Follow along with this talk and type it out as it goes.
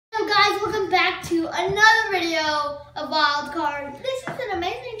welcome back to another video of Wild Card. This is an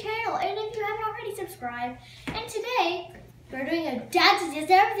amazing channel, and if you haven't already, subscribe. And today, we're doing a Dad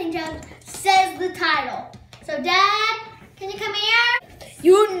Suggests Everything challenge, says the title. So Dad, can you come here?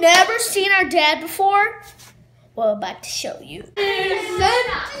 You've never seen our dad before? Well, I'm about to show you.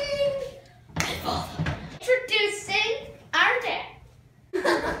 Introducing our dad.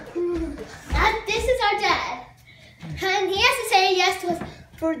 This is our dad. And he has to say yes to us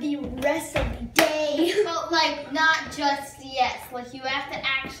for the rest of the day. But like, not just yes. Like, you have to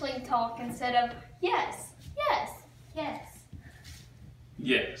actually talk instead of yes, yes, yes. So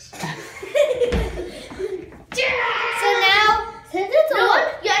Yes. now, since it's on,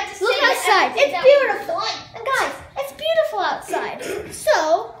 You have to say look outside. everything It's that beautiful. we want. And guys, it's beautiful outside.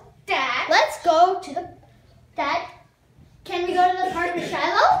 So, Dad. let's go to the... Dad, can we go to the park with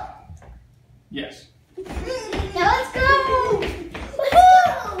Shiloh? Yes. Now let's go!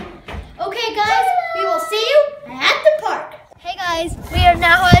 Okay guys, we will see you at the park. Hey guys, we are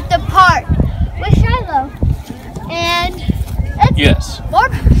now at the park with Shiloh. And it's Yes. more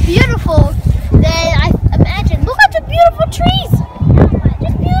beautiful than I imagined. Look at the beautiful trees.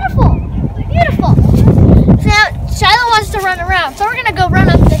 Just beautiful. Beautiful. So now Shiloh wants to run around, so we're gonna go run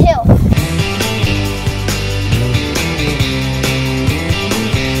up the hill.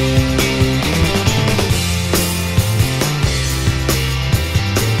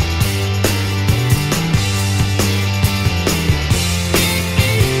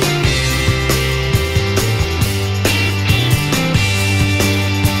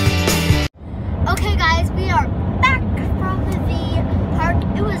 Okay guys, we are back from the park.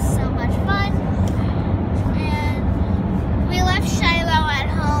 It was so much fun. And we left Shiloh at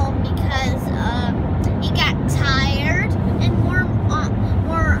home because he got tired, and we're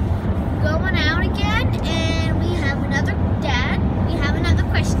going out again, and we have another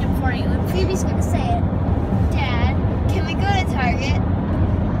question for you. And Phoebe's gonna say it. Dad, can we go to Target?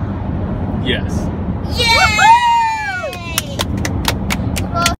 Yes. Yay!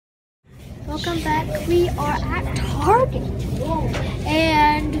 Welcome back. We are at Target.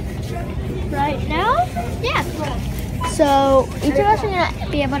 And right now, yeah. So each of us are going to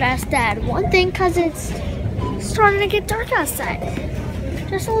be able to ask Dad one thing because it's starting to get dark outside.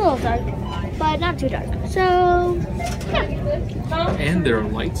 Just a little dark, but not too dark. So, yeah. And there are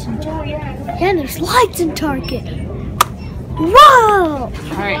lights in Target. Yeah, and there's lights in Target. Whoa!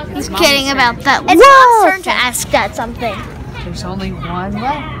 Alright, He's kidding about that. It's Mom's turn to ask Dad something. There's only one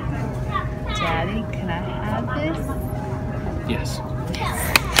left. Daddy, can I have this? Yes.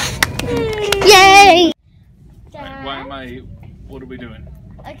 Yay! Why am I? What are we doing?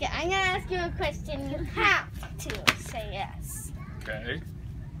 Okay, I'm gonna ask you a question. You have to say yes. Okay.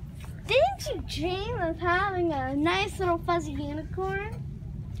 Didn't you dream of having a nice little fuzzy unicorn?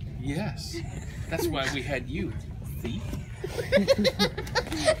 Yes. That's why we had you, thief.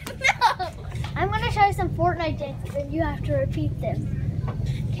 No! I'm gonna show you some Fortnite dances and you have to repeat them.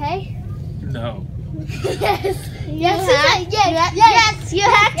 Okay? No. Yes. Yes. You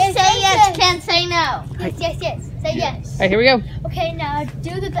have to say yes. Can't say no. Yes. Say yes. Alright, here we go. Okay, now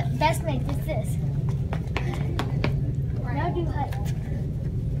do the best make. It's this. Now do hype.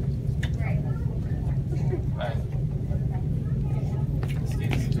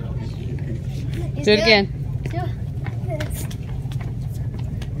 Do it again. Do this.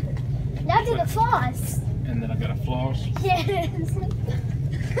 Now do the floss. And then I got a floss. Yes.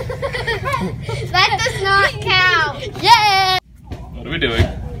 That does not count. Yeah. What are we doing?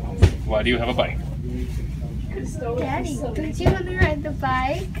 Why do you have a bike? Daddy, don't you want to ride the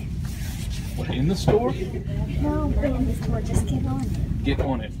bike? What, in the store? No, but in the store, just get on it. Get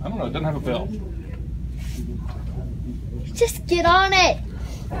on it. I don't know. It doesn't have a belt. Just get on it.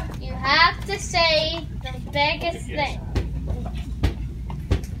 You have to say the biggest Yes. thing.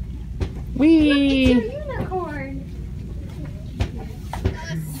 Whee! It's a unicorn.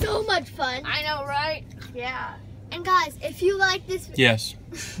 That was so much fun. I know, right? Yeah. And guys, if you like this Yes.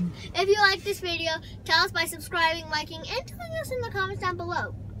 video, tell us by subscribing, liking, and telling us in the comments down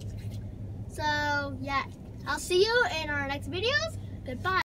below. So, yeah. I'll see you in our next videos. Goodbye.